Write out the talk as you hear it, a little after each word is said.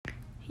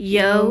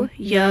Yo,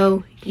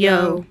 yo,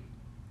 yo.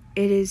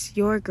 It is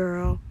your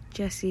girl,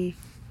 Jessie.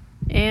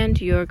 And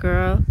your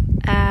girl,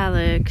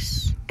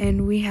 Alex.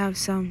 And we have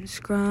some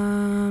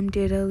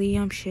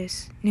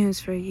scrum-diddly-umptious news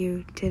for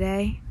you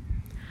today.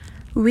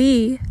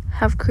 We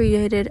have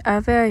created our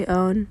very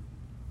own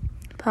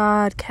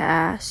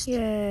podcast.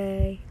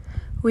 Yay.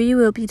 We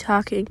will be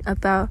talking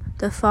about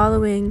the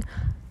following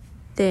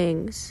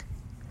things: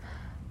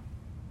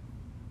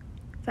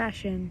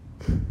 Fashion,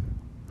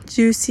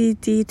 juicy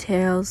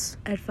details,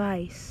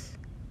 advice,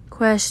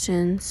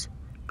 questions,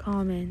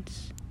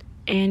 comments,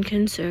 and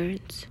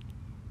concerns.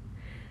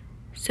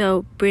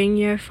 So bring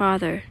your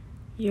father,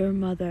 your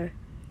mother,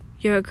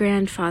 your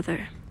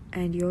grandfather,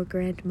 and your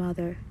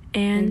grandmother,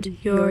 and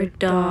your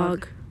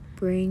dog.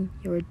 Bring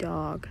your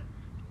dog.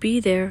 Be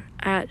there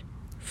at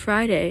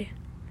Friday.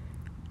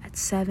 At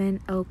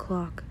 7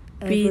 o'clock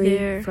Be every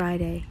there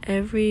Friday.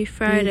 Every Be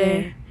Friday.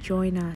 there. Join us.